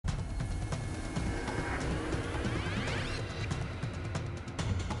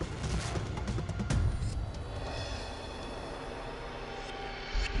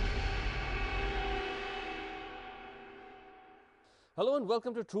Hello and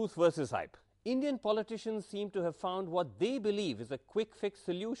welcome to Truth versus Hype. Indian politicians seem to have found what they believe is a quick fix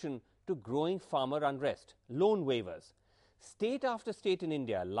solution to growing farmer unrest: loan waivers. State after state in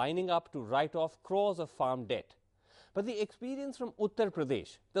India lining up to write off crores of farm debt. But the experience from Uttar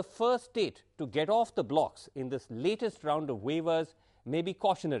Pradesh, the first state to get off the blocks in this latest round of waivers, may be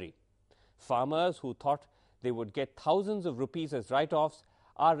cautionary. Farmers who thought they would get thousands of rupees as write-offs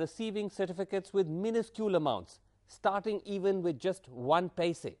are receiving certificates with minuscule amounts, starting even with just 1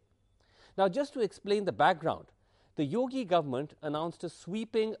 paise. Now, just to explain the background, the Yogi government announced a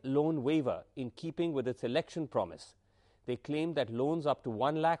sweeping loan waiver in keeping with its election promise. They claimed that loans up to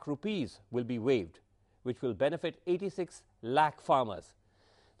 1 lakh rupees will be waived, which will benefit 86 lakh farmers.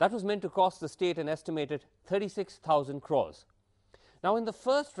 That was meant to cost the state an estimated 36,000 crores. Now, in the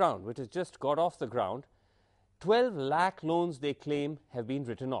first round, which has just got off the ground, 12 lakh loans, they claim, have been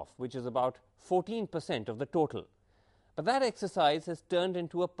written off, which is about 14% of the total. But that exercise has turned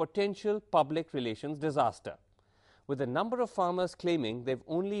into a potential public relations disaster, with a number of farmers claiming they've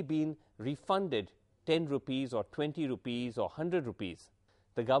only been refunded 10 rupees or 20 rupees or 100 rupees.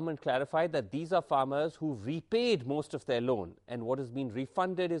 The government clarified that these are farmers who've repaid most of their loan, and what has been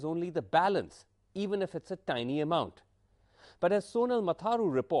refunded is only the balance, even if it's a tiny amount. But as Sonal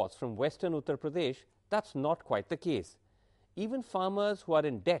Matharu reports from western Uttar Pradesh, that's not quite the case. Even farmers who are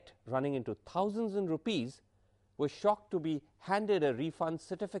in debt running into thousands in rupees were shocked to be handed a refund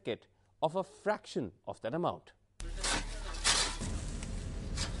certificate of a fraction of that amount.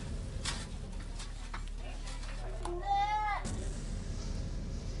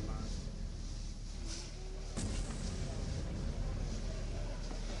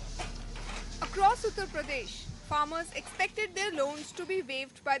 Across Uttar Pradesh, farmers expected their loans to be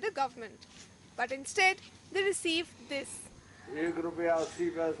waived by the government, but instead they received this.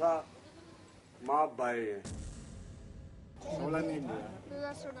 ₹1.80 माफ भाई है 16 नहीं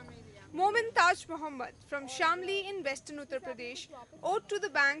लिया Momin Taj Mohammed from Shamli in western Uttar Pradesh owed to the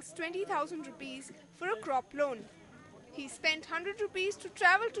banks 20,000 rupees for a crop loan. He spent 100 rupees to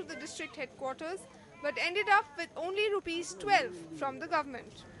travel to the district headquarters but ended up with only rupees 12 from the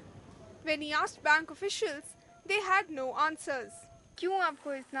government. When he asked bank officials, they had no answers. क्यों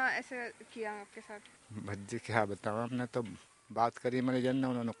आपको इतना ऐसे किया आपके साथ? भज्जी क्या बताऊँ, हमने तो बात करी मैनेजर ने,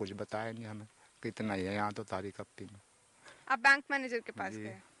 उन्होंने कुछ बताया नहीं हमें, कितना ही है यहाँ तो तारीख हफ्ती में। आप बैंक मैनेजर के पास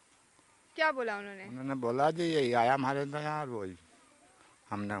गए, क्या बोला उन्होंने? उन्होंने बोला जी यही आया हमारे अंदर यार, वही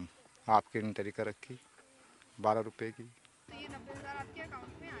हमने आपकी एंट्री कर रखी 12 रुपए की। ये 90,000 आपके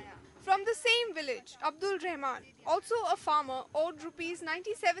अकाउंट में आया। From the same village, Abdul Rahman, also a farmer, owed rupees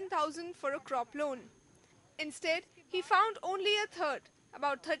 97,000 for a crop loan. Instead, he found only a third,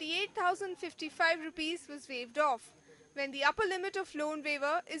 about 38,055 rupees was waived off, when the upper limit of loan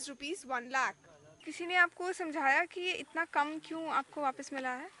waiver is rupees 1 lakh. किसी ने आपको समझाया कि ये इतना कम क्यों आपको वापस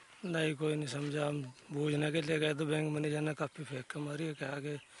मिला है? नहीं, कोई नहीं समझा। हम बूझने के लिए गए तो बैंक मैनेजर ने काफी फेंक के मारी कि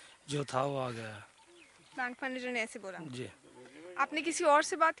आगे जो था वो आ गया। बैंक मैनेजर ने ऐसे बोला? जी। आपने किसी और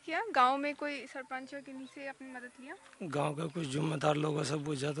से बात किया? गांव में कोई सरपंच या किसी से आपने मदद लिया? गांव के कुछ जिम्मेदार लोगों से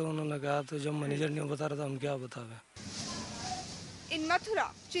पूछा तो उन्होंने कहा तो जब मैनेजर नहीं बता रहा था हम क्या बतावे। In Mathura,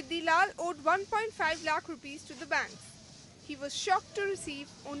 Chiddilal owed 1.5 lakh rupees to the banks. He was shocked to receive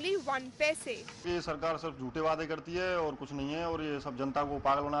only 1 paise. ये सरकार सिर्फ झूठे वादे करती है और कुछ नहीं है, और ये सब जनता को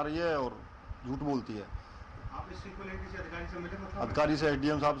पागल बना रही है और झूठ बोलती है। आप इस चीज को लेकर किसी अधिकारी से मिले? अधिकारी से,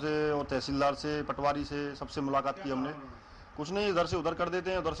 एसडीएम साहब से और तहसीलदार से, पटवारी से, सबसे मुलाकात की हमने। कुछ नहीं, इधर से उधर कर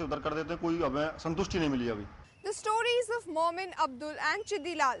देते हैं, उधर से उधर कर देते हैं, कोई हमें संतुष्टि नहीं मिली अभी। The stories of Momin, Abdul and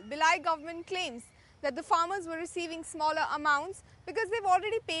Chiddilal belie government claims that the farmers were receiving smaller amounts because they've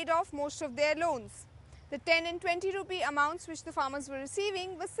already paid off most of their loans. The 10 and 20 rupee amounts which the farmers were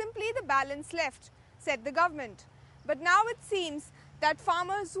receiving was simply the balance left, said the government. But now it seems that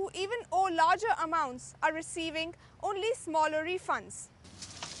farmers who even owe larger amounts are receiving only smaller refunds.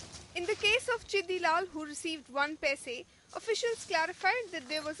 In the case of Chiddilal, who received 1 paise, officials clarified that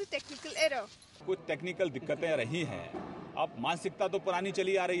there was a technical error. कुछ technical दिक्कतें रही हैं। अब मानसिकता तो पुरानी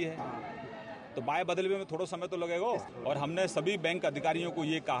चली आ रही है, तो बाय बदलने में थोड़ा समय तो लगेगा। और हमने सभी बैंक अधिकारियों को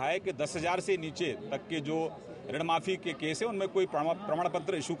ये कहा है कि 10,000 से नीचे तक के जो ऋण माफी के केस है उनमें कोई प्रमाण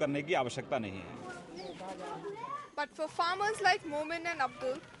पत्र इशू करने की आवश्यकता नहीं है। But for farmers like Momin and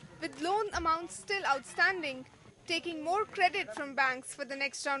Abdul, with loan amounts still outstanding, taking more credit from banks for the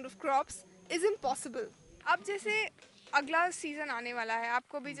next round of crops is impossible. अब जैसे अगला सीजन आने वाला है,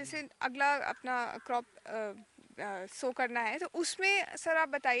 आपको भी जैसे अगला अपना क्रॉप सो करना है, तो उसमें सर आप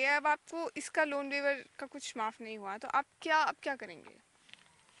बताइए, अब आपको इसका लोन वेवर का कुछ माफ नहीं हुआ तो आप क्या करेंगे?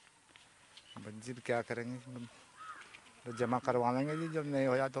 जी क्या करेंगे, तो जमा करवा लेंगे जी, जब नहीं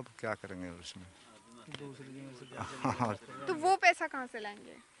हो जाए तो क्या करेंगे उसमें। तो वो पैसा कहाँ से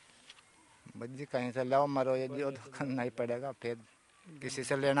लाएंगे? बस जी कहीं से लाओ मरो ये जो तो करना ही पड़ेगा, फिर किसी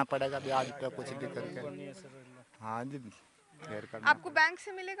से लेना पड़ेगा ब्याज पे कुछ भी करके। हाँ जी फिर करना। आपको बैंक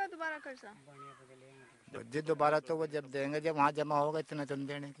से मिलेगा दोबारा कर्जा? बस जी दोबारा तो वो जब देंगे, जब वहाँ जमा होगा इतना तुम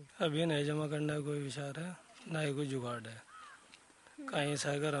देने की। अभी नहीं जमा करने का कोई विचार है, ना ही कोई जुगाड़ है। कहीं से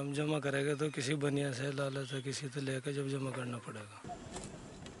अगर हम जमा करेंगे तो किसी बनिया से लालच से किसी से लेकर जब जमा करना पड़ेगा।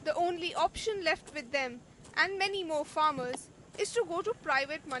 The only option left with them and many more farmers is to go to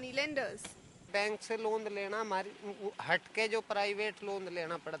private money lenders. Bank से लोन लेना हमारी हट के जो प्राइवेट लोन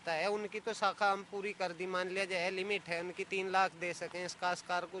लेना पड़ता है, उनकी तो शाखा हम पूरी कर दी, मान लिया जाए लिमिट है उनकी 3 लाख दे सकें, इस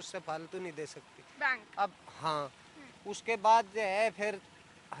काश्तकार को उससे फालतू नहीं दे सकती बैंक। अब हाँ उसके बाद जो है फिर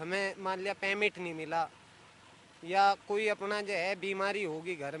हमें मान लिया पेमेंट नहीं मिला या कोई अपना जो है बीमारी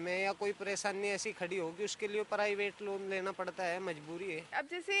होगी घर में या कोई परेशानी ऐसी खड़ी होगी, उसके लिए प्राइवेट लोन लेना पड़ता है, मजबूरी है। अब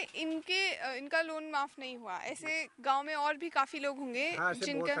जैसे इनका लोन माफ नहीं हुआ, ऐसे गांव में और भी काफी लोग होंगे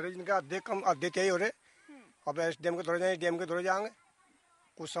जिनका आधे क्या ही हो रहे। अब एसडीएम के थोड़े जाएंगे, डीएम के थोड़े जाएंगे,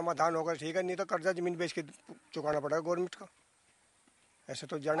 कुछ समाधान होगा ठीक है, नहीं तो कर्जा जमीन बेच के चुकाना पड़ेगा गवर्नमेंट का, ऐसे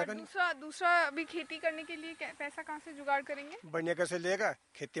तो जाने का नहीं। दूसरा अभी खेती करने के लिए पैसा कहाँ से जुगाड़ करेंगे? बढ़िया कैसे लेगा,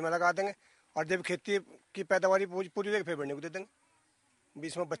 खेती में लगा देंगे और जब खेती की पैदावारी पूरी होगी फिर बढ़ने को दे देंगे।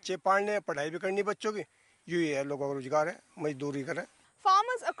 बीच में बच्चे पालने, पढ़ाई भी करनी बच्चों की, यही है लोगों का रोजगार है, मजदूरी करें।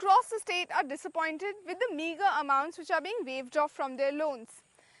 Farmers across the state are disappointed with the meager amounts which are being waived off from their loans.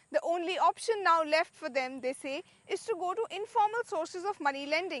 The only option now left for them, they say, is to go to informal sources of money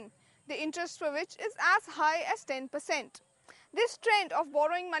lending, the interest for which is as high as 10%. This trend of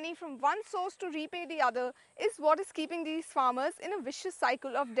borrowing money from one source to repay the other is what is keeping these farmers in a vicious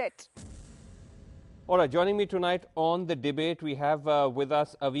cycle of debt. All right, joining me tonight on the debate, we have with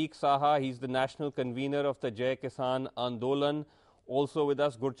us Avik Saha. He's the national convener of the Jai Kisan Andolan. Also with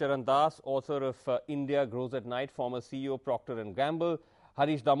us, Gurcharan Das, author of India Grows at Night, former CEO, Procter & Gamble.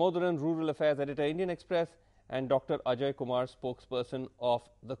 Harish Damodaran, Rural Affairs Editor, Indian Express. And Dr. Ajay Kumar, spokesperson of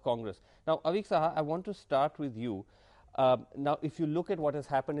the Congress. Now, Avik Saha, I want to start with you. Now, if you look at what has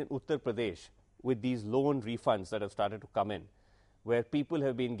happened in Uttar Pradesh with these loan refunds that have started to come in, where people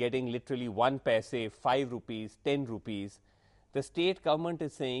have been getting literally 1 paise, 5 rupees, 10 rupees, the state government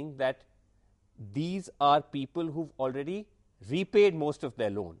is saying that these are people who've already repaid most of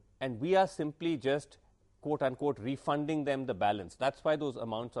their loan, and we are simply just, quote unquote, refunding them the balance. That's why those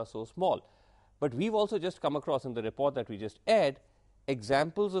amounts are so small. But we've also just come across in the report that we just aired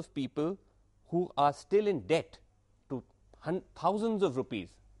examples of people who are still in debt to thousands of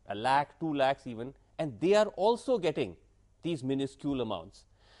rupees, 1 lakh, 2 lakhs even, and they are also getting these minuscule amounts.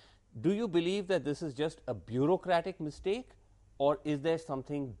 Do you believe that this is just a bureaucratic mistake, or is there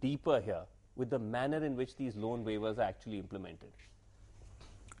something deeper here with the manner in which these loan waivers are actually implemented?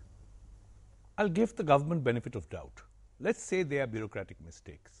 I'll give the government benefit of doubt. Let's say they are bureaucratic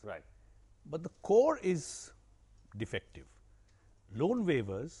mistakes. Right. But the core is defective. Loan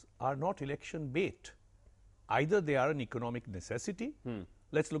waivers are not election bait. Either they are an economic necessity.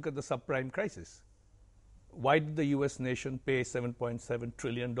 Let's look at the subprime crisis. Why did the US nation pay $7.7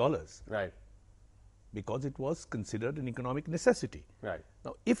 trillion? Right. Because it was considered an economic necessity. Right.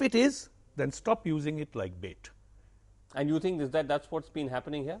 Now, if it is, then stop using it like bait. And you think that's what's been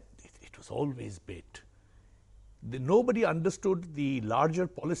happening here? It was always bait. Nobody understood the larger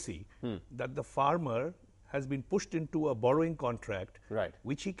policy that the farmer has been pushed into a borrowing contract, right,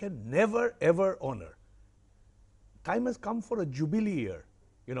 which he can never ever honor. Time has come for a jubilee year.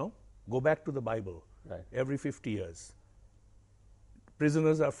 You know, go back to the Bible. Right. Every 50 years.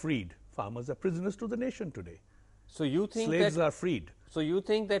 Prisoners are freed. Farmers are prisoners to the nation today. So you think slaves are freed. So you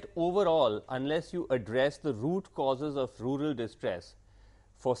think that overall, unless you address the root causes of rural distress,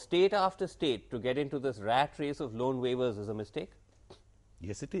 for state after state to get into this rat race of loan waivers is a mistake?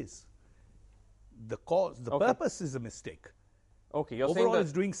 Yes, it is. The purpose is a mistake. Okay, you're overall saying that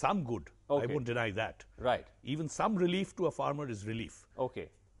it's doing some good. Okay. I won't deny that. Right. Even some relief to a farmer is relief. Okay.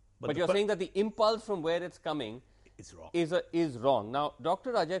 But you're saying that the impulse from where it's coming is wrong. Is wrong. Now,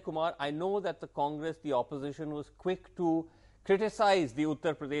 Dr. Ajay Kumar, I know that the Congress, the opposition was quick to criticize the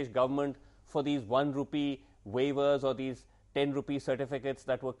Uttar Pradesh government for these 1 rupee waivers or these 10 rupee certificates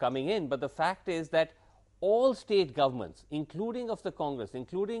that were coming in. But the fact is that all state governments, including of the Congress,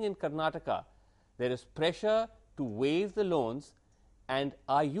 including in Karnataka, there is pressure to waive the loans. And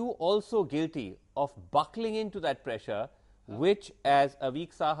are you also guilty of buckling into that pressure, which, as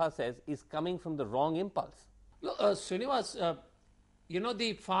Avik Saha says, is coming from the wrong impulse? Look, Srinivas, you know,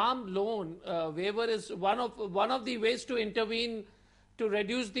 the farm loan waiver is one of the ways to intervene to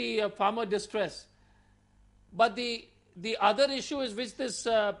reduce the farmer distress. But the the other issue is which this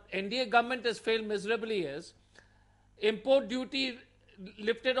NDA government has failed miserably is import duty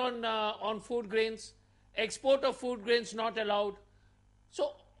lifted on food grains, export of food grains not allowed.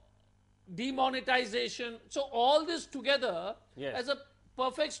 So demonetization. So all this together as a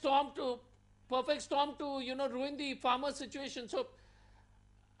perfect storm to ruin the farmer situation. So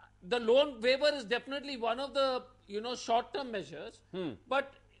the loan waiver is definitely one of the short-term measures,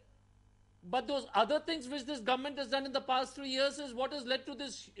 but those other things which this government has done in the past 3 years is what has led to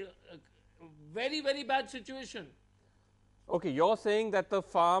this very, very bad situation. Okay, you're saying that the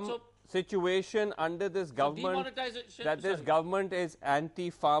farm situation under this government, government is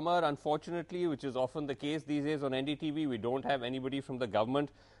anti-farmer, unfortunately, which is often the case these days on NDTV. We don't have anybody from the government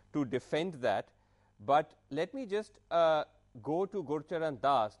to defend that. But let me just go to Gurcharan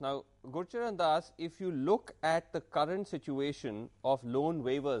Das. Now, Gurcharan Das, if you look at the current situation of loan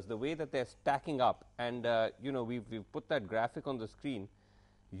waivers, the way that they're stacking up, and we've put that graphic on the screen,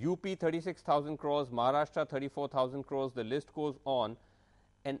 UP 36,000 crores, Maharashtra 34,000 crores, the list goes on.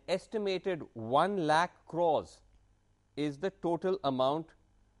 An estimated 1 lakh crores is the total amount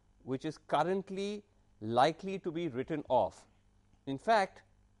which is currently likely to be written off. In fact,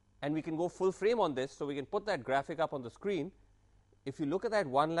 and we can go full frame on this, so we can put that graphic up on the screen. If you look at that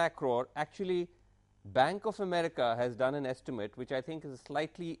 1 lakh crore, actually Bank of America has done an estimate which I think is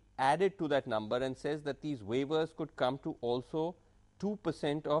slightly added to that number and says that these waivers could come to also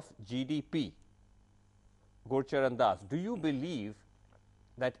 2% of GDP. Gurcharan Das, do you believe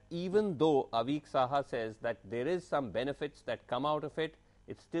that even though Avik Saha says that there is some benefits that come out of it,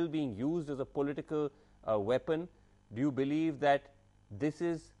 it's still being used as a political weapon, do you believe that this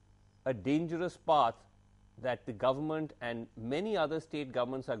is a dangerous path that the government and many other state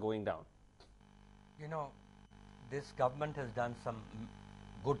governments are going down? You know, this government has done some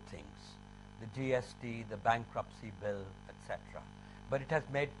good things, the GST, the bankruptcy bill, etc. But it has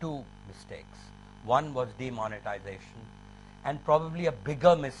made two mistakes. One was demonetization, and probably a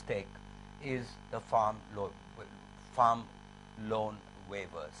bigger mistake is the farm loan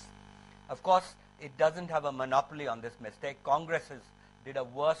waivers. Of course, it doesn't have a monopoly on this mistake. Congress did a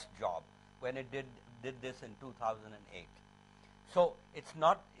worse job when it did this in 2008. So it's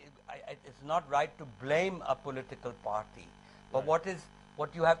not right to blame a political party. But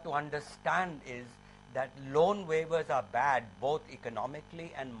what you have to understand is that loan waivers are bad both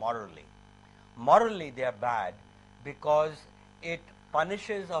economically and morally. Morally they are bad because it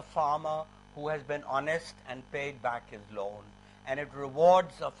punishes a farmer who has been honest and paid back his loan, and it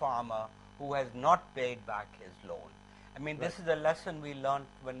rewards a farmer who has not paid back his loan. I mean, this is a lesson we learned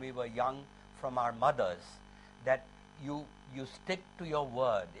when we were young from our mothers, that you stick to your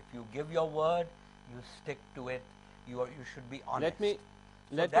word. If you give your word, you stick to it. You should be honest.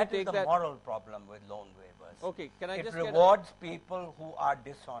 That is the moral problem with loan waivers. Okay, can I it just rewards people who are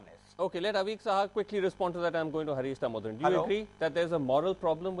dishonest. Okay, let Avik Saha quickly respond to that. I'm going to Harish Damodharan. Do you agree that there's a moral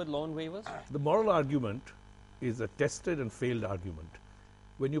problem with loan waivers? The moral argument is a tested and failed argument.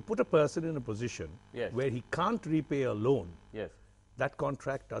 When you put a person in a position where he can't repay a loan, that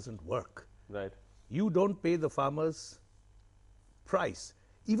contract doesn't work. Right. You don't pay the farmer's price.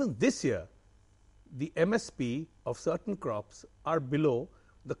 Even this year, the MSP of certain crops are below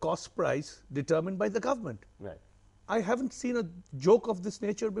the cost price determined by the government. Right. I haven't seen a joke of this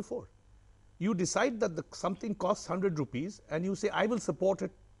nature before. You decide that something costs 100 rupees and you say, I will support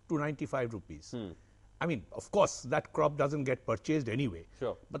it to 95 rupees. I mean, of course, that crop doesn't get purchased anyway.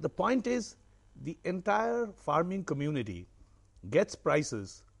 Sure. But the point is, the entire farming community gets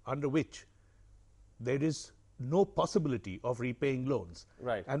prices under which there is no possibility of repaying loans.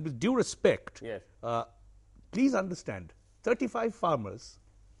 Right. And with due respect, please understand, 35 farmers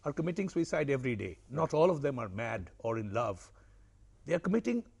are committing suicide every day. Not all of them are mad or in love. They are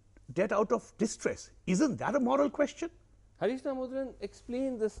committing debt out of distress. Isn't that a moral question? Harish Damodharan,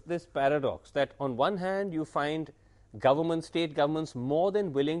 explain this paradox that on one hand you find governments, state governments more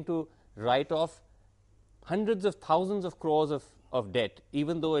than willing to write off hundreds of thousands of crores of debt,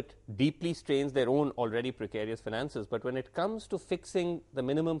 even though it deeply strains their own already precarious finances. But when it comes to fixing the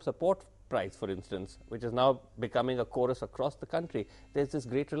minimum support price, for instance, which is now becoming a chorus across the country, there's this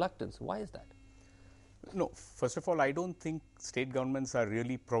great reluctance. Why is that? No, first of all, I don't think state governments are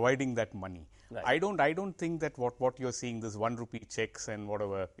really providing that money. Right. I don't think that what you're seeing, this 1 rupee checks and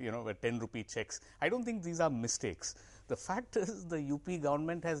whatever, 10 rupee checks, I don't think these are mistakes. The fact is the UP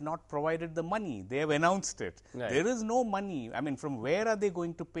government has not provided the money. They have announced it. Right. There is no money. I mean, from where are they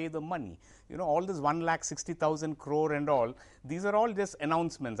going to pay the money? All this 1,60,000 crore and all, these are all just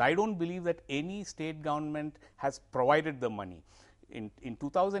announcements. I don't believe that any state government has provided the money. In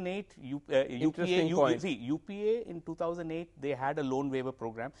 2008, Interesting point. UPA in 2008, they had a loan waiver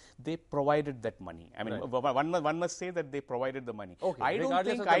program. They provided that money. I mean, one must say that they provided the money. Okay, I don't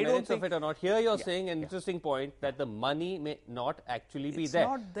think, I don't think of it or not. Here you're saying an interesting point that the money may not actually be there.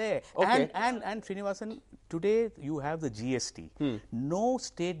 It's not there. Okay. And Srinivasan, today you have the GST. No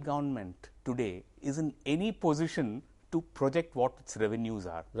state government today is in any position to project what its revenues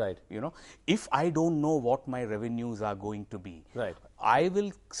are. Right. You know, if I don't know what my revenues are going to be, right, I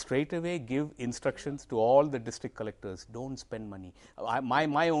will straight away give instructions to all the district collectors, don't spend money.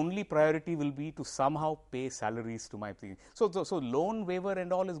 My only priority will be to somehow pay salaries to my people. So loan waiver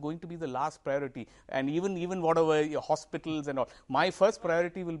and all is going to be the last priority, and even whatever hospitals and all. My first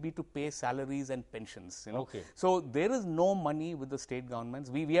priority will be to pay salaries and pensions. You know? Okay. So there is no money with the state governments.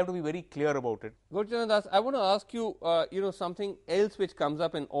 We have to be very clear about it. Gurcharan Das, I want to ask you, something else which comes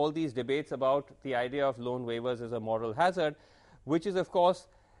up in all these debates about the idea of loan waivers as a moral hazard, which is, of course,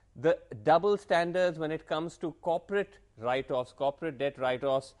 the double standards when it comes to corporate write-offs, corporate debt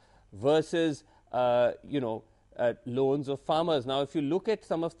write-offs versus, loans of farmers. Now, if you look at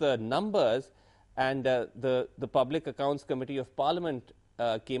some of the numbers, and the Public Accounts Committee of Parliament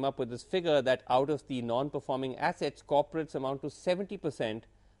came up with this figure that out of the non-performing assets, corporates amount to 70%,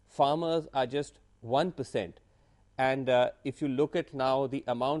 farmers are just 1%. And if you look at now the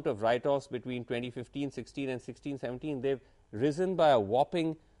amount of write-offs between 2015-16 and 16-17, they've risen by a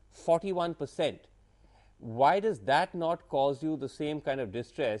whopping 41%. Why does that not cause you the same kind of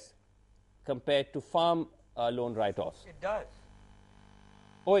distress compared to farm loan write-offs? It does.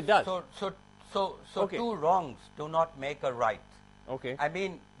 Oh, it does. So okay. Two wrongs do not make a right. Okay. I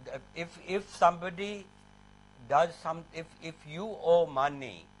mean, if somebody does if you owe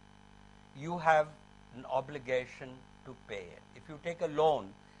money, you have an obligation to pay it. If you take a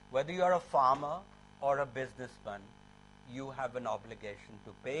loan, whether you are a farmer or a businessman, you have an obligation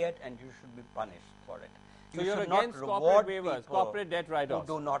to pay it, and you should be punished for it. So you you're should against not reward corporate waivers, people corporate debt write-offs,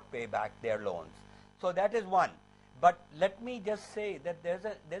 who do not pay back their loans. So that is one. But let me just say that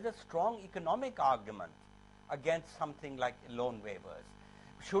there's a strong economic argument against something like loan waivers.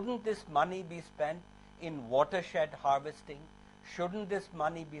 Shouldn't this money be spent in watershed harvesting? Shouldn't this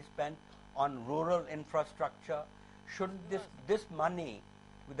money be spent on rural infrastructure? Shouldn't this money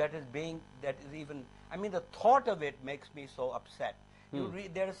that is even, I mean, the thought of it makes me so upset.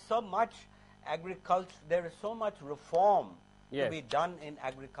 There is so much agriculture, there is so much reform to be done in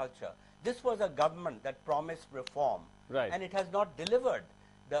agriculture. This was a government that promised reform, and it has not delivered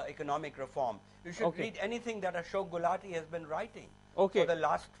the economic reform. You should read anything that Ashok Gulati has been writing for the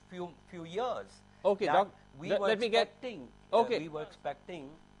last few years. Okay, we were expecting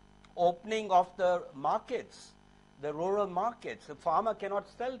opening of the markets, the rural markets. A farmer cannot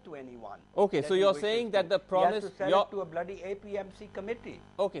sell to anyone. Okay, so you're saying that the promise... He has to sell it to a bloody APMC committee.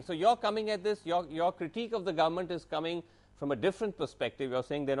 Okay, so you're coming at this, your critique of the government is coming from a different perspective. You're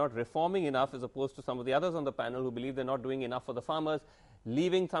saying they're not reforming enough as opposed to some of the others on the panel who believe they're not doing enough for the farmers,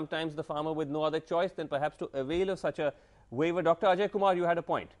 leaving sometimes the farmer with no other choice than perhaps to avail of such a waiver. Dr. Ajay Kumar, you had a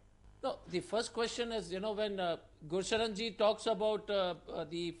point. No, the first question is, when Gurcharan ji talks about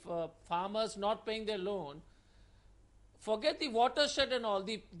the farmers not paying their loan, forget the watershed and all.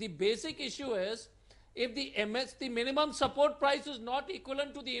 The basic issue is, if the minimum support price is not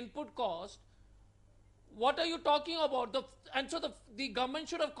equivalent to the input cost, what are you talking about? The government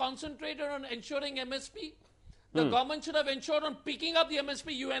should have concentrated on ensuring MSP. The government should have ensured on picking up the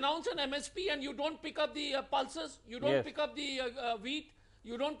MSP. You announce an MSP and you don't pick up the pulses, you don't pick up the wheat,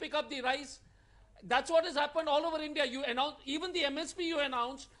 you don't pick up the rice. That's what has happened all over India. You announce, even the MSP you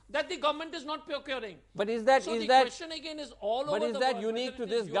announced, that the government is not procuring. But is that... So the question again is all over the world. But is that unique to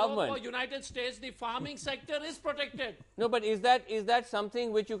this government? Or United States, the farming sector is protected. No, but is that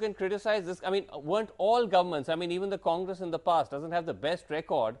something which you can criticize this? I mean, weren't all governments, I mean, even the Congress in the past doesn't have the best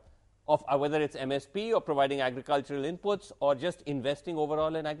record of whether it's MSP or providing agricultural inputs or just investing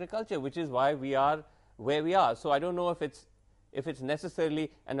overall in agriculture, which is why we are where we are. So I don't know if it's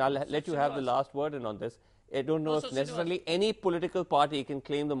necessarily, and I'll let you have the last word in on this, I don't know if necessarily any political party can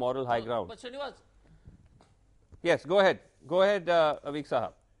claim the moral high ground. But Srinivas. Yes, go ahead. Go ahead, Avik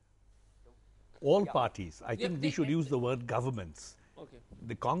Sahab. All parties, I think we should use the word governments. Okay.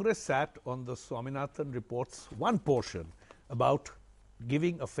 The Congress sat on the Swaminathan report's one portion about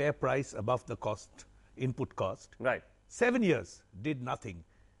giving a fair price above the cost, input cost. Right. 7 years, did nothing.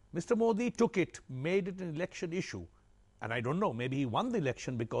 Mr. Modi took it, made it an election issue. And I don't know, maybe he won the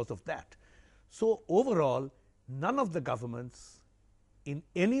election because of that. So overall, none of the governments in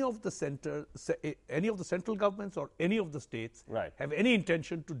any of the central governments or any of the states have any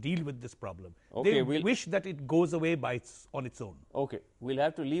intention to deal with this problem. They wish that it goes away on its own. Okay, we'll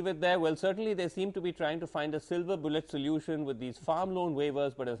have to leave it there. Well, certainly they seem to be trying to find a silver bullet solution with these farm loan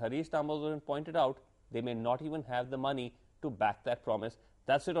waivers, but as Harish Damodaran pointed out, they may not even have the money to back that promise.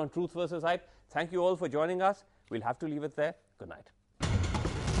 That's it on Truth versus Hype. Thank you all for joining us. We'll have to leave it there. Good night.